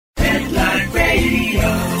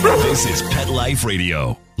This is Pet Life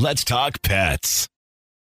Radio. Let's talk pets.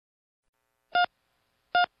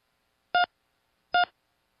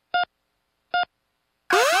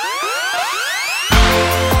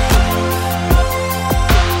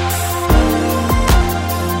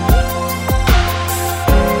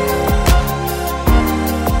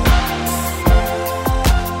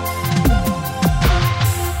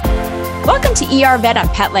 Welcome to ER Vet on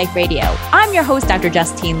Pet Life Radio. I'm your host, Dr.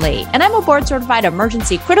 Justine Lee, and I'm a board-certified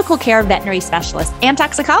emergency critical care veterinary specialist and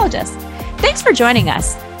toxicologist. Thanks for joining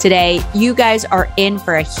us. Today, you guys are in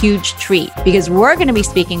for a huge treat because we're going to be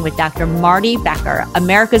speaking with Dr. Marty Becker,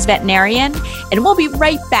 America's veterinarian, and we'll be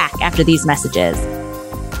right back after these messages.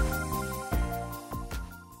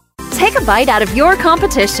 Take a bite out of your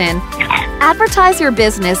competition. Advertise your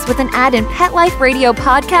business with an ad in Pet Life Radio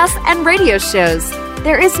podcasts and radio shows.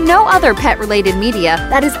 There is no other pet-related media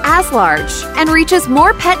that is as large and reaches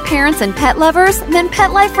more pet parents and pet lovers than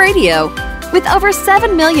Pet Life Radio. With over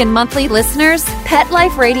 7 million monthly listeners, Pet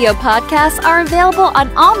Life Radio podcasts are available on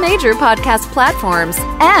all major podcast platforms,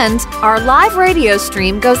 and our live radio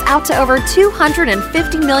stream goes out to over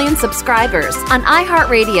 250 million subscribers on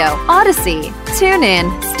iHeartRadio, Odyssey,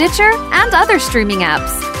 TuneIn, Stitcher, and other streaming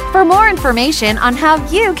apps. For more information on how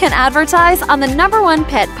you can advertise on the #1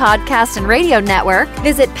 pet podcast and radio network,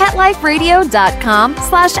 visit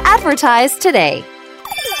PetLifeRadio.com/advertise today.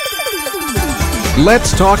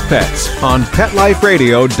 Let's Talk Pets on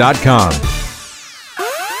PetLifeRadio.com.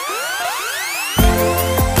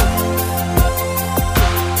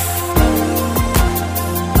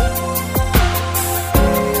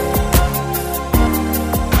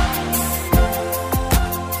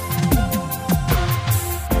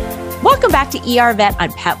 Welcome back to ER Vet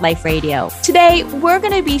on Pet Life Radio. Today, we're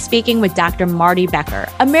going to be speaking with Dr. Marty Becker,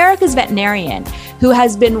 America's veterinarian, who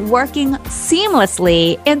has been working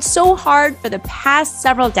seamlessly and so hard for the past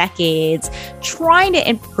several decades, trying to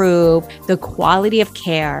improve the quality of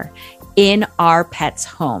care in our pets'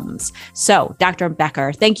 homes. So, Dr.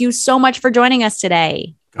 Becker, thank you so much for joining us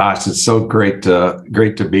today. Gosh, it's so great to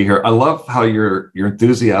be here. I love how your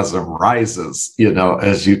enthusiasm rises,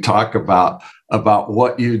 as you talk about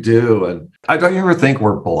what you do. And I don't ever think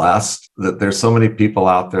we're blessed that there's so many people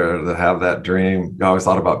out there that have that dream. I always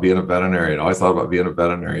thought about being a veterinarian,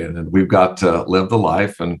 and we've got to live the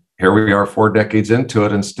life. And here we are 4 decades into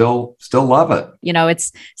it and still love it.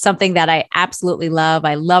 It's something that I absolutely love.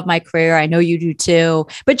 I love my career. I know you do too.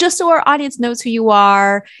 But just so our audience knows who you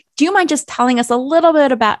are, do you mind just telling us a little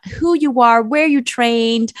bit about who you are, where you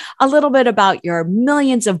trained, a little bit about your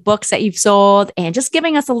millions of books that you've sold, and just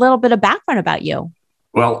giving us a little bit of background about you?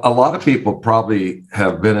 Well, a lot of people probably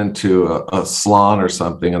have been into a salon or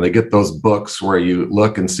something, and they get those books where you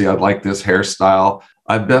look and see, I'd like this hairstyle.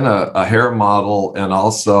 I've been a hair model and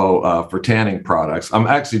also for tanning products. I'm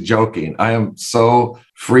actually joking. I am so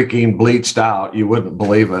freaking bleached out, you wouldn't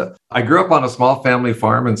believe it. I grew up on a small family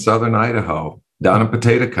farm in southern Idaho, down in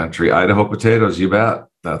potato country. Idaho potatoes, you bet.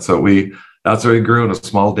 That's what we grew in a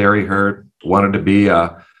small dairy herd. Wanted to be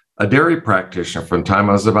a dairy practitioner from the time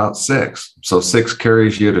I was about 6. So 6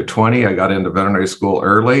 carries you to 20. I got into veterinary school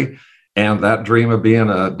early, and that dream of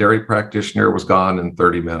being a dairy practitioner was gone in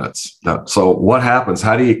 30 minutes. So what happens?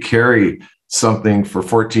 How do you carry something for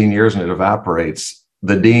 14 years and it evaporates?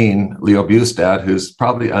 The dean, Leo Bustad, who's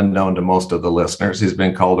probably unknown to most of the listeners, he's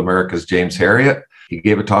been called America's James Herriot. He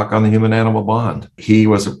gave a talk on the human-animal bond. He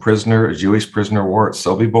was a Jewish prisoner of war at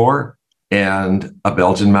Sobibor, and a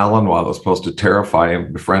Belgian Malinois that was supposed to terrify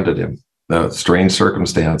him befriended him. Strange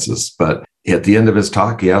circumstances. But at the end of his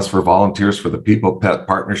talk, he asked for volunteers for the People Pet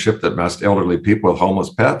Partnership that matched elderly people with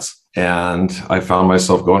homeless pets. And I found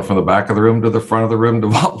myself going from the back of the room to the front of the room to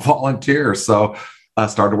volunteer. So I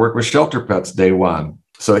started to work with shelter pets day one.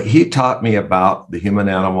 So he taught me about the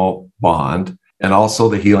human-animal bond and also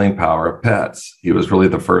the healing power of pets. He was really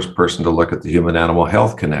the first person to look at the human-animal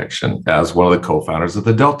health connection as one of the co-founders of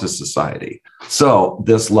the Delta Society. So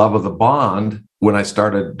this love of the bond, when I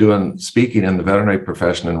started doing speaking in the veterinary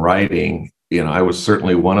profession and writing, I was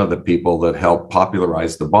certainly one of the people that helped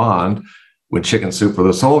popularize the bond. When Chicken Soup for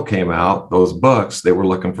the Soul came out, those books, they were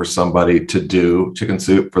looking for somebody to do Chicken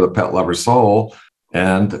Soup for the Pet Lover Soul.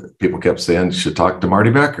 And people kept saying, you should talk to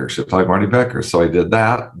Marty Becker, So I did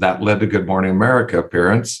that. That led to Good Morning America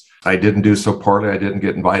appearance. I didn't do so poorly. I didn't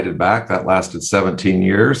get invited back. That lasted 17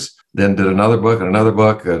 years. Then did another book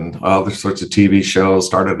and other sorts of TV shows,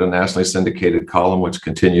 started a nationally syndicated column, which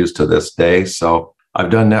continues to this day. So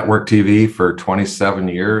I've done network TV for 27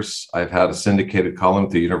 years. I've had a syndicated column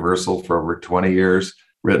through Universal for over 20 years,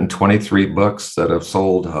 written 23 books that have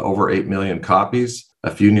sold over 8 million copies, a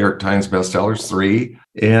few New York Times bestsellers, 3.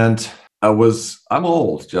 And I'm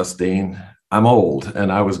old, Justine. I'm old,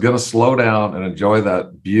 and I was going to slow down and enjoy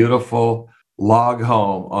that beautiful log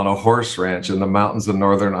home on a horse ranch in the mountains of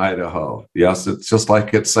northern Idaho. Yes, it's just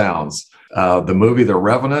like it sounds. The movie The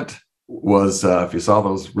Revenant was, if you saw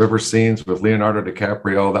those river scenes with Leonardo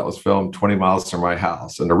DiCaprio, that was filmed 20 miles from my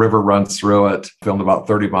house, and the river runs through it, filmed about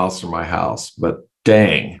 30 miles from my house. But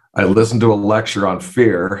dang, I listened to a lecture on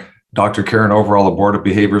fear. Dr. Karen Overall, the Board of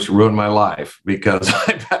Behaviors, ruined my life because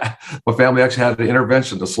my family actually had an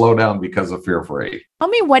intervention to slow down because of Fear Free. Tell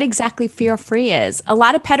me what exactly Fear Free is. A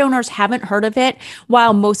lot of pet owners haven't heard of it,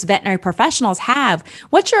 while most veterinary professionals have.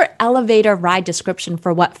 What's your elevator ride description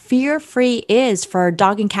for what Fear Free is for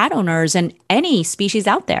dog and cat owners and any species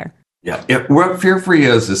out there? Yeah, what Fear Free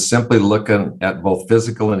is simply looking at both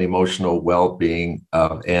physical and emotional well-being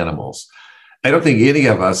of animals. I don't think any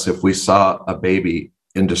of us, if we saw a baby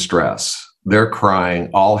in distress, they're crying,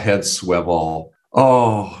 all heads swivel.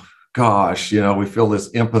 Oh gosh, we feel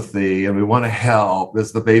this empathy and we want to help.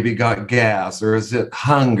 Has the baby got gas, or is it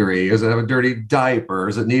hungry? Does it have a dirty diaper?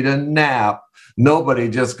 Does it need a nap? Nobody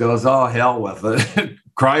just goes, oh, hell with it.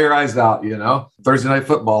 Cry your eyes out, Thursday night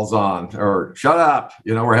football's on, or shut up,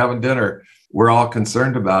 we're having dinner. We're all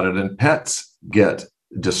concerned about it, and pets get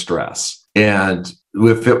distress. And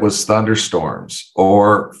if it was thunderstorms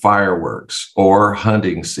or fireworks or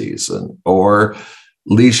hunting season or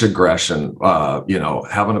leash aggression,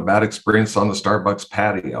 having a bad experience on the Starbucks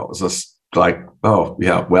patio, it was just like, oh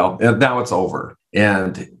yeah, well, and now it's over.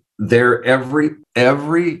 And they're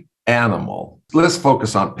every animal, let's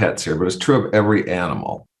focus on pets here, but it's true of every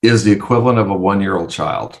animal, is the equivalent of a 1-year-old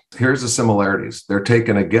child. Here's the similarities. They're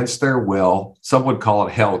taken against their will. Some would call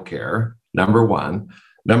it hell care, number one.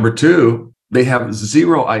 Number two, they have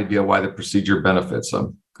zero idea why the procedure benefits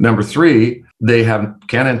them. Number three, they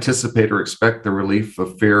can't anticipate or expect the relief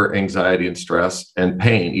of fear, anxiety, and stress and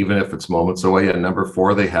pain, even if it's moments away. And number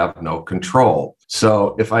four, they have no control.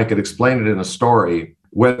 So if I could explain it in a story,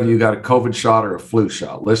 whether you got a COVID shot or a flu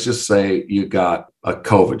shot, let's just say you got a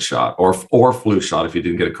COVID shot or flu shot if you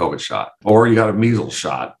didn't get a COVID shot, or you got a measles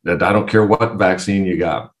shot. I don't care what vaccine you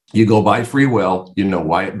got. You go by free will, you know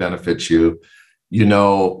why it benefits you.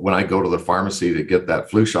 When I go to the pharmacy to get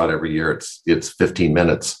that flu shot every year, it's 15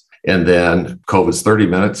 minutes. And then COVID's 30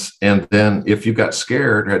 minutes. And then if you got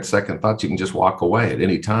scared or had second thoughts, you can just walk away at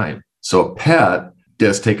any time. So a pet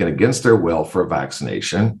is taken against their will for a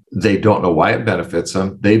vaccination. They don't know why it benefits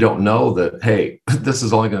them. They don't know that, hey, this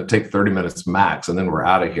is only going to take 30 minutes max, and then we're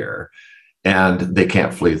out of here. And they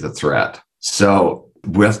can't flee the threat. So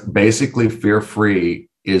with basically Fear Free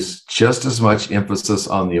is just as much emphasis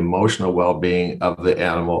on the emotional well-being of the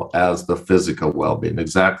animal as the physical well-being,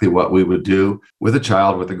 exactly what we would do with a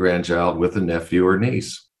child, with a grandchild, with a nephew or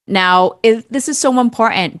niece. Now, this is so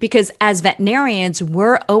important because as veterinarians,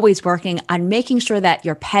 we're always working on making sure that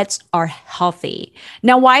your pets are healthy.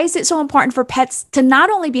 Now, why is it so important for pets to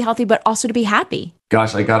not only be healthy, but also to be happy?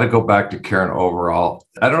 Gosh, I got to go back to Karen Overall.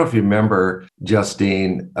 I don't know if you remember,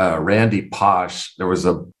 Justine, Randy Posh, it was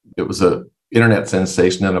a internet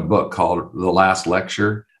sensation in a book called The Last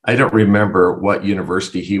Lecture. I don't remember what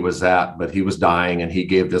university he was at, but he was dying and he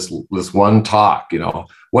gave this one talk,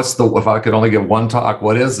 if I could only give one talk,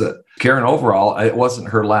 what is it? Karen Overall, it wasn't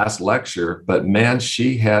her last lecture, but man,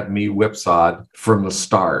 she had me whipsawed from the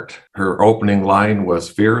start. Her opening line was,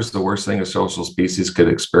 fear is the worst thing a social species could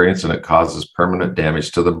experience, and it causes permanent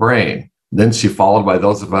damage to the brain. Then she followed by,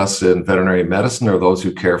 those of us in veterinary medicine or those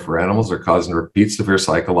who care for animals are causing repeat severe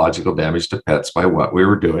psychological damage to pets by what we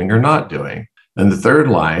were doing or not doing. And the third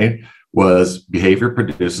line was, behavior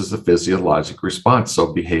produces a physiologic response.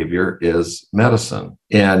 So behavior is medicine.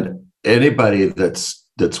 And anybody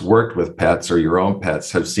that's worked with pets or your own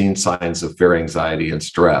pets have seen signs of fear, anxiety, and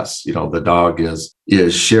stress. The dog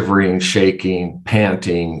is shivering, shaking,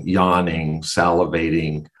 panting, yawning,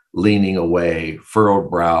 salivating, leaning away, furrowed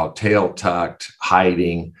brow, tail tucked,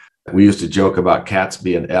 hiding. We used to joke about cats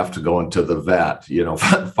being effed going to the vet,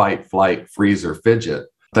 fight, flight, freeze, or fidget.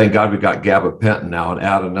 Thank God we got gabapentin now, and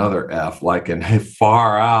add another F, like in, hey,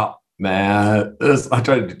 far out, man. I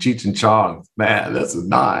tried to Cheech and Chong, man, this is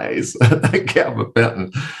nice,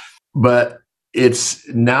 gabapentin. But it's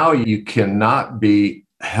now you cannot be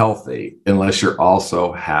healthy unless you're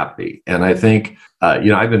also happy. And I think,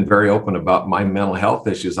 I've been very open about my mental health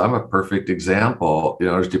issues. I'm a perfect example.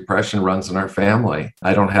 There's depression runs in our family.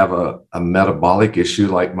 I don't have a metabolic issue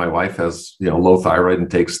like my wife has, low thyroid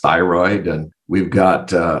and takes thyroid. And we've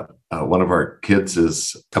got one of our kids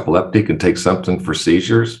is epileptic and takes something for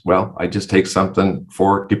seizures. Well, I just take something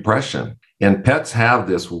for depression. And pets have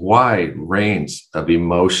this wide range of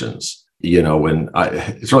emotions.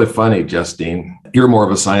 It's really funny, Justine. You're more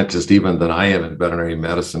of a scientist even than I am in veterinary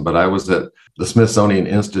medicine, but I was at the Smithsonian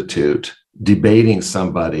Institute debating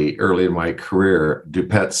somebody early in my career, do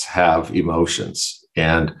pets have emotions?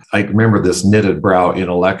 And I remember this knitted brow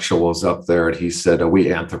intellectual was up there and he said, we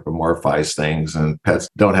anthropomorphize things and pets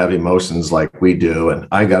don't have emotions like we do. And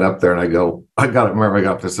I got up there and I got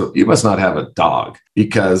up there. So you must not have a dog,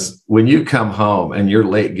 because when you come home and you're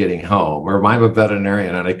late getting home, or I'm a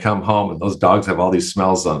veterinarian and I come home and those dogs have all these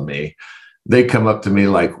smells on me, they come up to me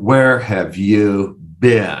like, where have you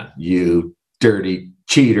been, you dirty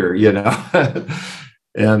cheater,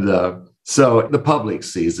 And so the public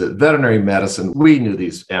sees it. Veterinary medicine, we knew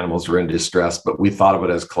these animals were in distress, but we thought of it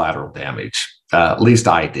as collateral damage. At least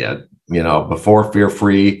I did. Before Fear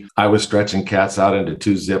Free, I was stretching cats out into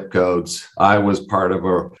 2 zip codes. I was part of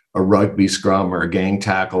a rugby scrum or a gang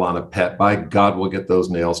tackle on a pet. By God, we'll get those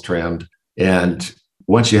nails trimmed. And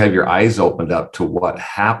once you have your eyes opened up to what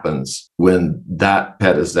happens when that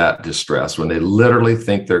pet is that distressed, when they literally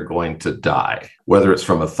think they're going to die, whether it's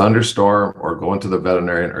from a thunderstorm or going to the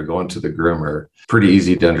veterinarian or going to the groomer, pretty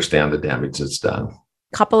easy to understand the damage that's done.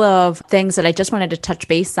 Couple of things that I just wanted to touch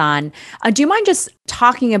base on. Do you mind just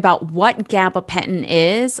talking about what gabapentin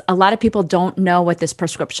is? A lot of people don't know what this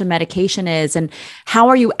prescription medication is, and how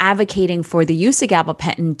are you advocating for the use of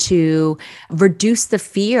gabapentin to reduce the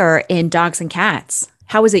fear in dogs and cats?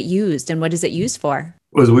 How is it used and what is it used for?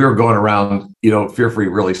 As we were going around, Fear Free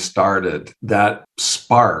really started. That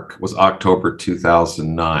spark was October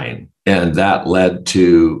 2009. And that led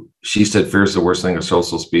to, she said, fear is the worst thing a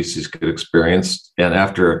social species could experience. And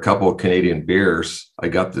after a couple of Canadian beers, I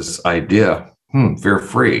got this idea, fear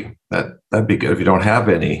free. That'd be good if you don't have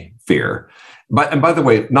any fear. And by the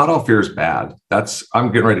way, not all fear is bad.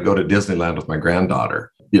 I'm getting ready to go to Disneyland with my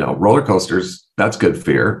granddaughter. Roller coasters, that's good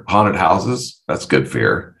fear. Haunted houses, that's good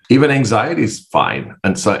fear. Even anxiety is fine.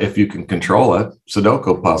 And so if you can control it,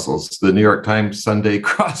 Sudoku puzzles, the New York Times Sunday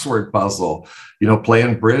crossword puzzle,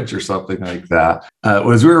 playing bridge or something like that.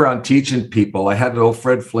 As we were around teaching people, I had an old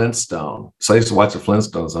Fred Flintstone. So I used to watch the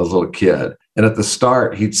Flintstones as I was a little kid. And at the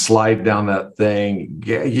start, he'd slide down that thing,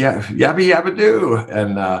 yabba yabba do.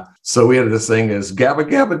 And so we had this thing as gabba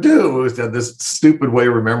gabba do. We had this stupid way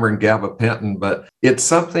of remembering gabapentin, but it's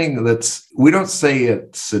something we don't say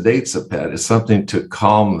it sedates a pet. It's something to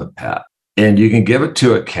calm the pet. And you can give it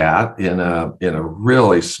to a cat in a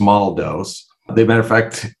really small dose. As a matter of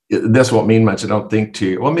fact, this won't mean much, I don't think, to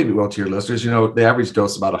you. Well, maybe it will to your listeners. The average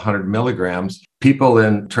dose is about 100 milligrams. People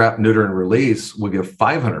in trap, neuter, and release will give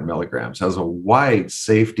 500 milligrams. Has a wide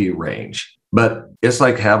safety range. But it's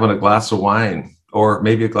like having a glass of wine, or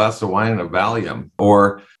maybe a glass of wine and a Valium.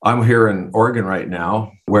 Or I'm here in Oregon right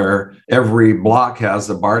now, where every block has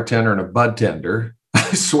a bartender and a bud tender.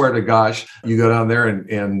 I swear to gosh, you go down there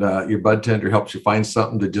and your bud tender helps you find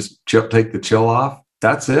something to just take the chill off.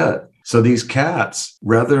 That's it. So these cats,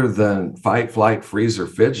 rather than fight, flight, freeze, or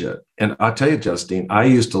fidget, and I'll tell you, Justine, I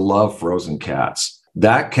used to love frozen cats.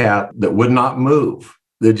 That cat that would not move,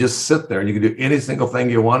 they'd just sit there and you could do any single thing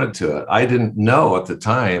you wanted to it. I didn't know at the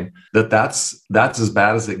time that's as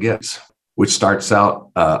bad as it gets, which starts out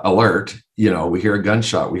alert. We hear a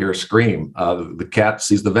gunshot, we hear a scream. The cat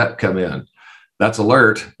sees the vet come in. That's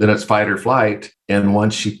alert. Then it's fight or flight. And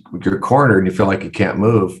once you're cornered and you feel like you can't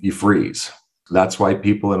move, you freeze. That's why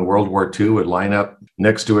people in World War II would line up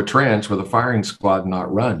next to a trench with a firing squad and not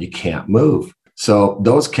run. You can't move. So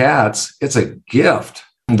those cats, it's a gift.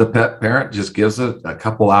 The pet parent just gives it a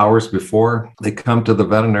couple hours before they come to the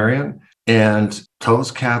veterinarian. And those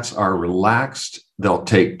cats are relaxed. They'll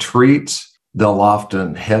take treats. They'll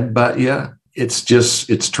often headbutt you. It's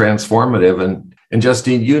transformative. And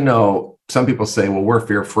Justine, some people say, well, we're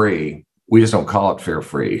fear-free. We just don't call it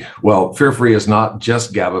fear-free. Well, fear-free is not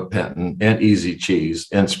just gabapentin and easy cheese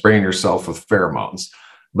and spraying yourself with pheromones.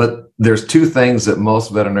 But there's 2 things that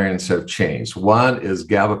most veterinarians have changed. One is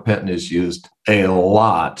gabapentin is used a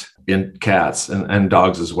lot in cats and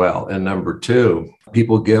dogs as well. And number 2,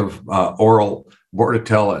 people give oral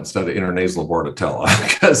Bordetella instead of intranasal Bordetella,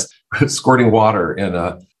 because squirting water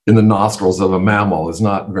in the nostrils of a mammal is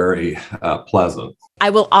not very pleasant. I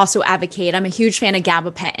will also advocate. I'm a huge fan of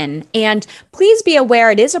gabapentin. And please be aware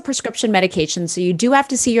it is a prescription medication, so you do have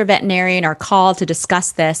to see your veterinarian or call to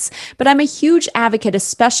discuss this. But I'm a huge advocate,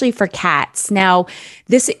 especially for cats. Now,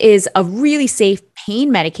 this is a really safe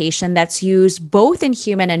pain medication that's used both in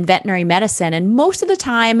human and veterinary medicine. And most of the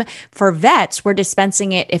time for vets, we're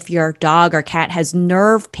dispensing it if your dog or cat has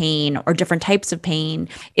nerve pain or different types of pain.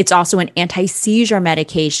 It's also an anti-seizure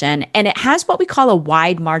medication, and it has what we call a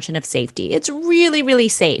wide margin of safety. It's really, really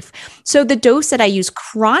safe. So the dose that I use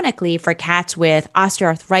chronically for cats with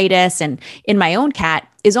osteoarthritis and in my own cat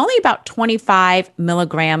is only about 25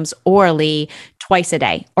 milligrams orally twice a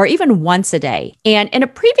day or even once a day. And in a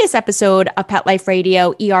previous episode of Pet Life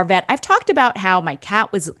Radio ER Vet, I've talked about how my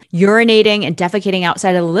cat was urinating and defecating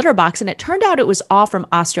outside of the litter box, and it turned out it was all from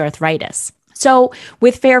osteoarthritis. So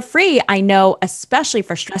with Fair Free, I know, especially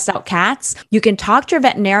for stressed out cats, you can talk to your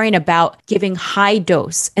veterinarian about giving high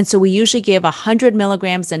dose. And so we usually give 100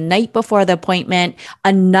 milligrams the night before the appointment,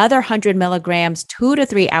 another 100 milligrams 2 to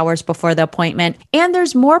 3 hours before the appointment. And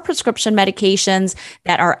there's more prescription medications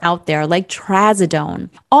that are out there like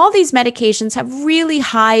Trazodone. All these medications have really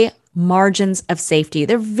high margins of safety.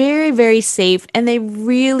 They're very, very safe, and they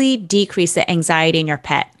really decrease the anxiety in your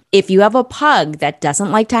pet. If you have a pug that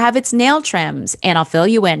doesn't like to have its nail trimmed, and I'll fill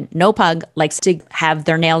you in, no pug likes to have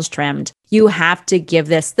their nails trimmed, you have to give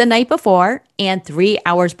this the night before and 3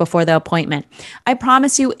 hours before the appointment. I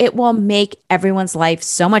promise you, it will make everyone's life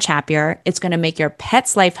so much happier. It's going to make your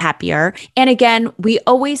pet's life happier. And again, we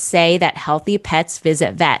always say that healthy pets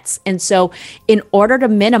visit vets. And so in order to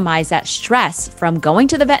minimize that stress from going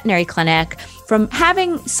to the veterinary clinic, from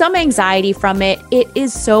having some anxiety from it, it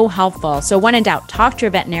is so helpful. So when in doubt, talk to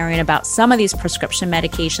your veterinarian about some of these prescription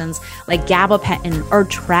medications like gabapentin or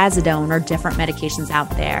Trazodone or different medications out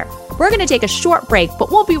there. We're going to take a short break,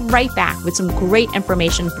 but we'll be right back with some great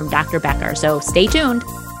information from Dr. Becker. So stay tuned.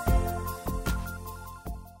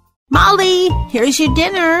 Molly, here's your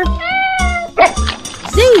dinner.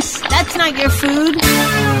 Zeus, that's not your food.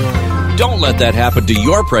 Don't let that happen to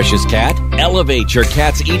your precious cat. Elevate your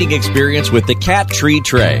cat's eating experience with the Cat Tree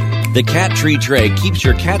Tray. The Cat Tree Tray keeps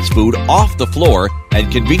your cat's food off the floor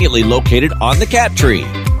and conveniently located on the cat tree.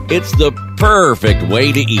 It's the perfect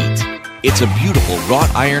way to eat. It's a beautiful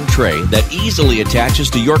wrought iron tray that easily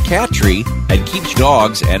attaches to your cat tree and keeps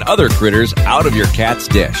dogs and other critters out of your cat's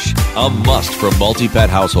dish. A must for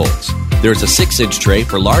multi-pet households. There's a 6-inch tray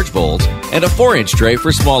for large bowls and a 4-inch tray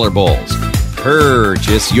for smaller bowls.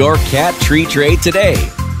 Purchase your Cat Tree Tray today.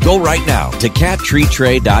 Go right now to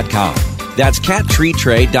cattreetray.com. That's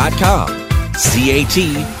cattreetray.com.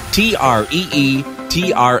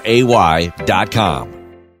 cattreetray.com.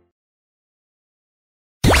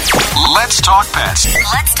 Let's talk pets.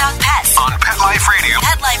 Let's talk pets On Pet Life Radio.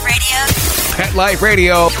 Pet Life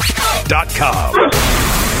Radio. PetLifeRadio.com.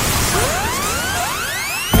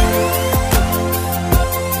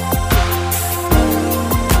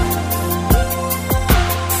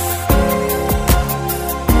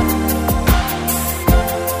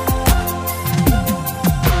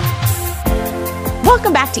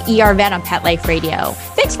 Welcome back to ER Vet on Pet Life Radio.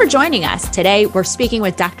 Thanks for joining us. Today, we're speaking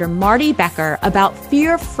with Dr. Marty Becker about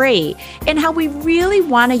Fear Free and how we really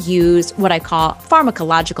want to use what I call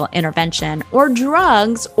pharmacological intervention or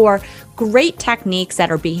drugs or great techniques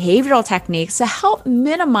that are behavioral techniques to help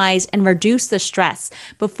minimize and reduce the stress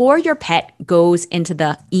before your pet goes into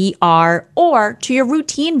the ER or to your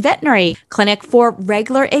routine veterinary clinic for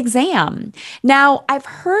regular exam. Now, I've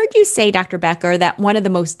heard you say, Dr. Becker, that one of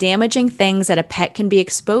the most damaging things that a pet can be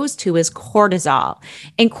exposed to is cortisol.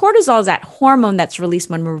 And cortisol is that hormone that's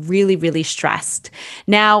released when we're really, really stressed.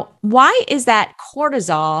 Now, why is that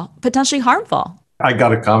cortisol potentially harmful? I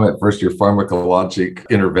got a comment first, your pharmacologic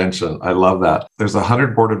intervention. I love that. There's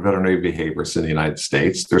 100 board of veterinary behaviorists in the United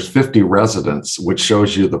States. There's 50 residents, which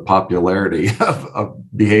shows you the popularity of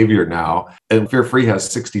behavior now. And Fear Free has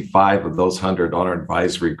 65 of those 100 on our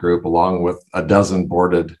advisory group, along with a dozen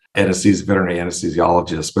boarded veterinary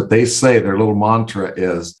anesthesiologists. But they say their little mantra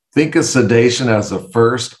is, think of sedation as a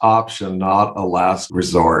first option, not a last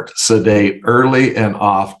resort. Sedate early and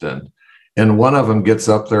often. And one of them gets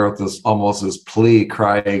up there with this almost this plea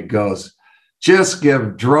cry, goes, just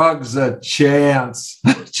give drugs a chance.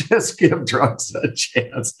 Just give drugs a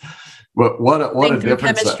chance. But what a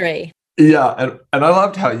difference. Chemistry. And I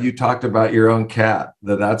loved how you talked about your own cat,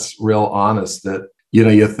 that's real honest, that,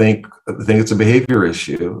 you think it's a behavior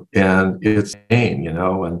issue and it's pain,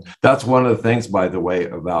 and that's one of the things, by the way,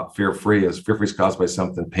 about Fear Free is Fear Free is caused by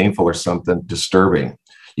something painful or something disturbing.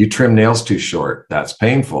 You trim nails too short. That's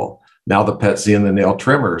painful. Now the pet seeing the nail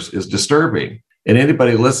trimmers is disturbing. And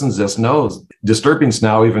anybody who listens to this knows disturbing is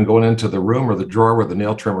now even going into the room or the drawer where the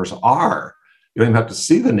nail trimmers are. You don't even have to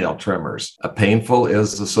see the nail trimmers. Painful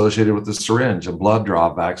is associated with the syringe, a blood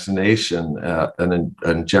draw, vaccination, an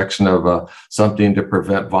injection of something to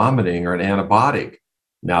prevent vomiting or an antibiotic.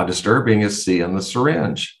 Now, disturbing is C in the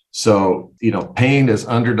syringe. So, pain is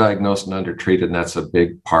underdiagnosed and undertreated, and that's a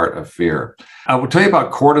big part of fear. I will tell you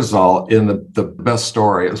about cortisol in the best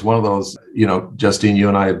story. It was one of those, Justine, you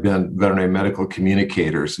and I have been veterinary medical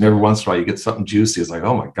communicators, and every once in a while you get something juicy. It's like,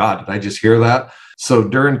 oh my God, did I just hear that? So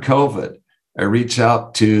during COVID, I reached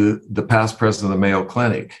out to the past president of the Mayo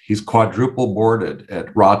Clinic. He's quadruple boarded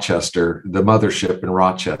at Rochester, the mothership in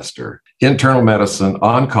Rochester, internal medicine,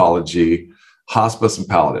 oncology, hospice, and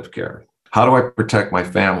palliative care. How do I protect my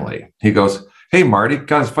family? He goes, hey, Marty,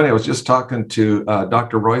 God, it's funny. I was just talking to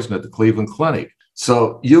Dr. Roizen at the Cleveland Clinic.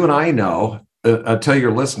 So you and I know, I'll tell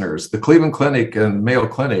your listeners, the Cleveland Clinic and Mayo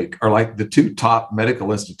Clinic are like the two top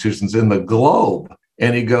medical institutions in the globe.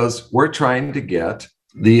 And he goes, we're trying to get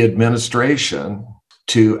the administration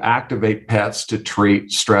to activate pets to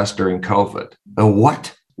treat stress during COVID.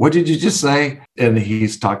 What? What did you just say? And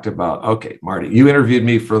he's talked about, okay, Marty, you interviewed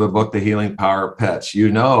me for the book, The Healing Power of Pets. You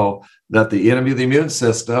know that the enemy of the immune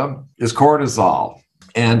system is cortisol.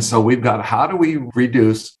 And so we've got, how do we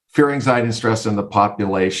reduce fear, anxiety, and stress in the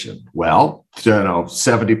population? Well,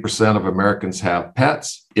 70% of Americans have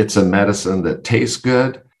pets. It's a medicine that tastes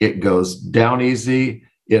good. It goes down easy.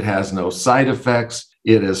 It has no side effects.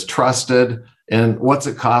 It is trusted. And what's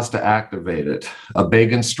it cost to activate it? A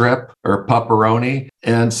bacon strip or pepperoni?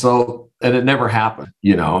 And it never happened.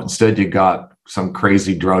 Instead you got some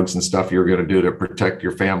crazy drugs and stuff you're going to do to protect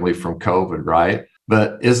your family from COVID, right?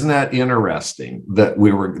 But isn't that interesting that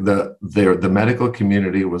the medical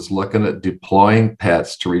community was looking at deploying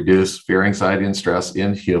pets to reduce fear, anxiety, and stress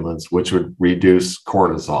in humans, which would reduce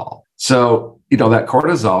cortisol. So, that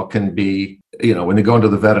cortisol can be, when they go into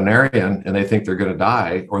the veterinarian and they think they're going to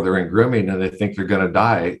die, or they're in grooming and they think they're going to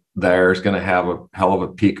die, there's going to have a hell of a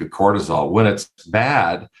peak of cortisol. When it's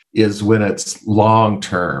bad is when it's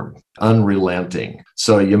long-term, unrelenting.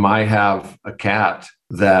 So you might have a cat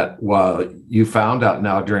that, you found out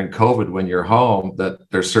now during COVID when you're home that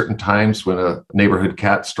there's certain times when a neighborhood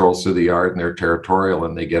cat strolls through the yard and they're territorial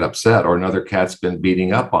and they get upset, or another cat's been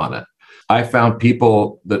beating up on it. I found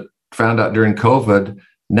people that found out during COVID,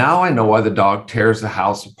 now I know why the dog tears the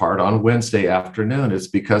house apart on Wednesday afternoon. It's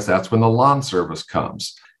because that's when the lawn service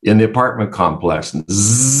comes in the apartment complex and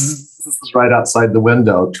zzz, right outside the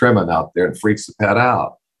window, trimming out there, and freaks the pet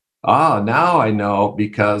out. Now I know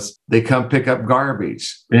because they come pick up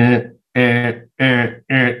garbage. Clank,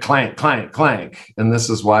 clank, clank. And this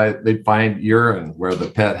is why they find urine where the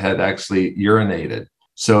pet had actually urinated.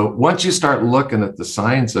 So once you start looking at the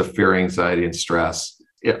signs of fear, anxiety, and stress,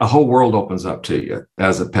 a whole world opens up to you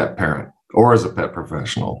as a pet parent or as a pet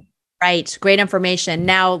professional. Right. Great information.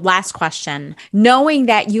 Now, last question. Knowing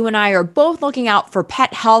that you and I are both looking out for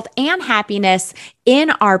pet health and happiness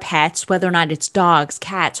in our pets, whether or not it's dogs,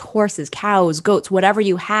 cats, horses, cows, goats, whatever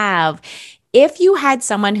you have, if you had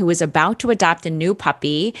someone who was about to adopt a new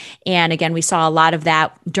puppy, and again, we saw a lot of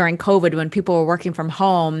that during COVID when people were working from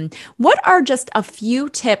home, what are just a few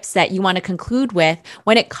tips that you want to conclude with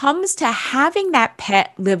when it comes to having that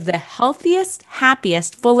pet live the healthiest,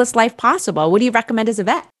 happiest, fullest life possible? What do you recommend as a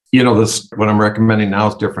vet? What I'm recommending now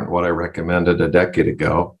is different than what I recommended a decade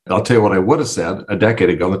ago. I'll tell you what I would have said a decade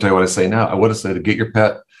ago. I'll tell you what I say now. I would have said to get your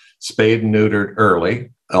pet spayed and neutered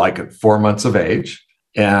early, like at 4 months of age.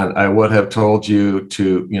 And I would have told you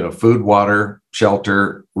to, food, water,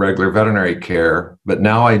 shelter, regular veterinary care. But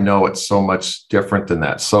now I know it's so much different than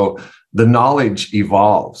that. So the knowledge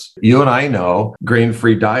evolves. You and I know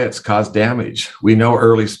grain-free diets cause damage. We know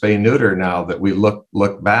early spay neuter now that we look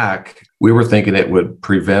back. We were thinking it would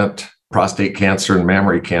prevent prostate cancer and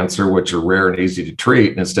mammary cancer, which are rare and easy to treat.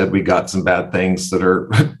 And instead, we got some bad things that are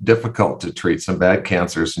difficult to treat, some bad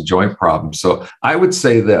cancers and joint problems. So I would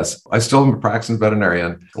say this, I still am a practicing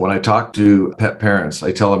veterinarian. When I talk to pet parents,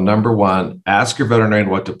 I tell them, number one, ask your veterinarian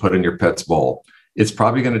what to put in your pet's bowl. It's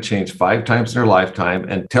probably going to change 5 times in their lifetime,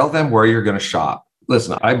 and tell them where you're going to shop.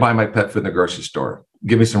 Listen, I buy my pet food in the grocery store.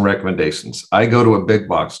 Give me some recommendations. I go to a big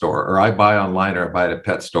box store, or I buy online, or I buy at a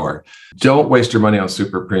pet store. Don't waste your money on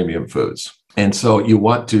super premium foods. And so you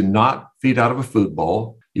want to not feed out of a food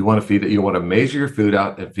bowl. You want to measure your food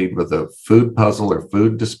out and feed with a food puzzle or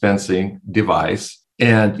food dispensing device.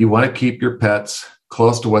 And you want to keep your pets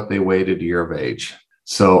close to what they weighed at a year of age.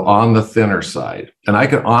 So on the thinner side. And I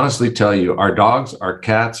can honestly tell you, our dogs, our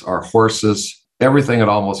cats, our horses, everything at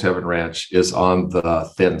Almost Heaven Ranch is on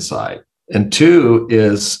the thin side. And 2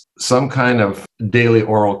 is some kind of daily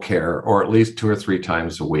oral care, or at least 2 or 3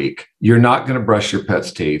 times a week. You're not going to brush your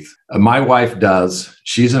pet's teeth. My wife does.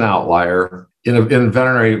 She's an outlier. in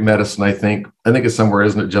veterinary medicine, I think it's somewhere,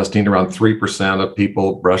 isn't it, Justine, around 3% of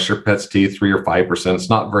people brush their pet's teeth, 3 or 5%. It's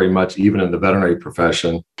not very much even in the veterinary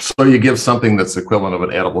profession. So you give something that's the equivalent of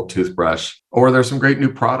an edible toothbrush. Or there's some great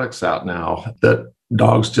new products out now that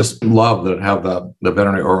dogs just love that have the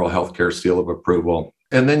veterinary oral health care seal of approval.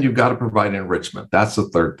 And then you've got to provide enrichment. That's the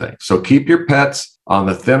third thing. So keep your pets on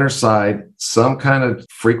the thinner side, some kind of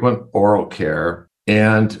frequent oral care.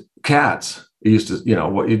 And cats,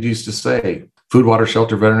 what you used to say, food, water,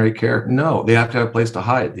 shelter, veterinary care. No, they have to have a place to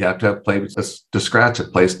hide. They have to have a place to scratch, a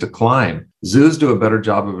place to climb. Zoos do a better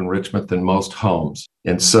job of enrichment than most homes.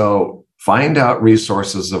 And so find out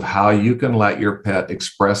resources of how you can let your pet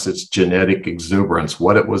express its genetic exuberance,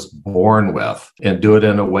 what it was born with, and do it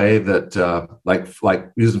in a way that, like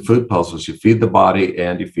using food puzzles, you feed the body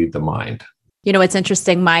and you feed the mind. You know, it's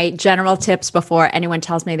interesting. My general tips before anyone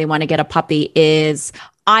tells me they want to get a puppy is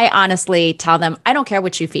I honestly tell them, I don't care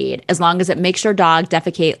what you feed, as long as it makes your dog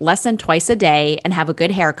defecate less than twice a day and have a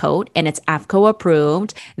good hair coat and it's AAFCO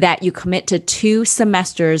approved, that you commit to 2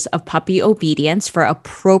 semesters of puppy obedience for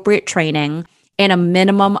appropriate training and a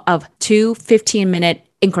minimum of 2 15-minute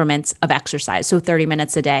increments of exercise, so 30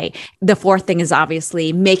 minutes a day. The fourth thing is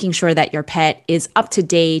obviously making sure that your pet is up to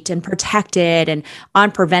date and protected and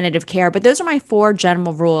on preventative care. But those are my 4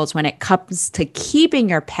 general rules when it comes to keeping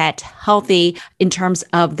your pet healthy in terms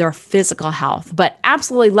of their physical health. But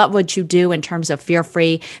absolutely love what you do in terms of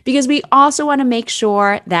fear-free, because we also want to make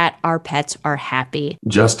sure that our pets are happy.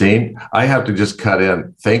 Justine, I have to just cut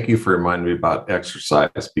in. Thank you for reminding me about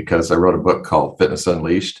exercise, because I wrote a book called Fitness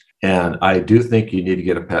Unleashed. And I do think you need to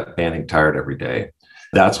get a pet panting tired every day.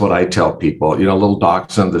 That's what I tell people. You know, a little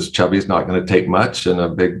dachshund that's chubby is not going to take much, and a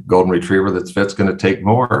big golden retriever that's fit's going to take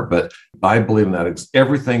more. But I believe in that. It's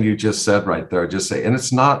everything you just said right there. Just say, and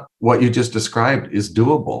it's not what you just described is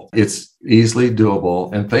doable. It's easily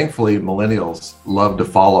doable. And thankfully, millennials love to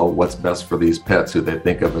follow what's best for these pets who they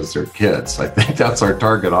think of as their kids. I think that's our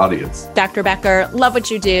target audience. Dr. Becker, love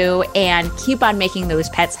what you do and keep on making those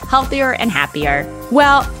pets healthier and happier.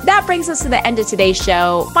 Well, that brings us to the end of today's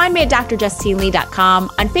show. Find me at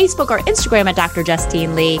drjustinelee.com, on Facebook or Instagram at Dr.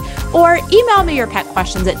 Justine Lee, or email me your pet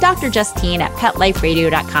questions at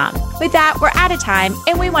drjustine@petliferadio.com. With that, we're out of time,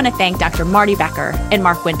 and we want to thank Dr. Marty Becker and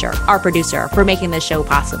Mark Winter, our producer, for making this show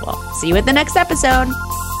possible. See you at the next episode.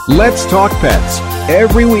 Let's Talk Pets,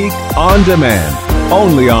 every week on demand,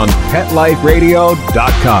 only on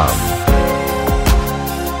PetLifeRadio.com.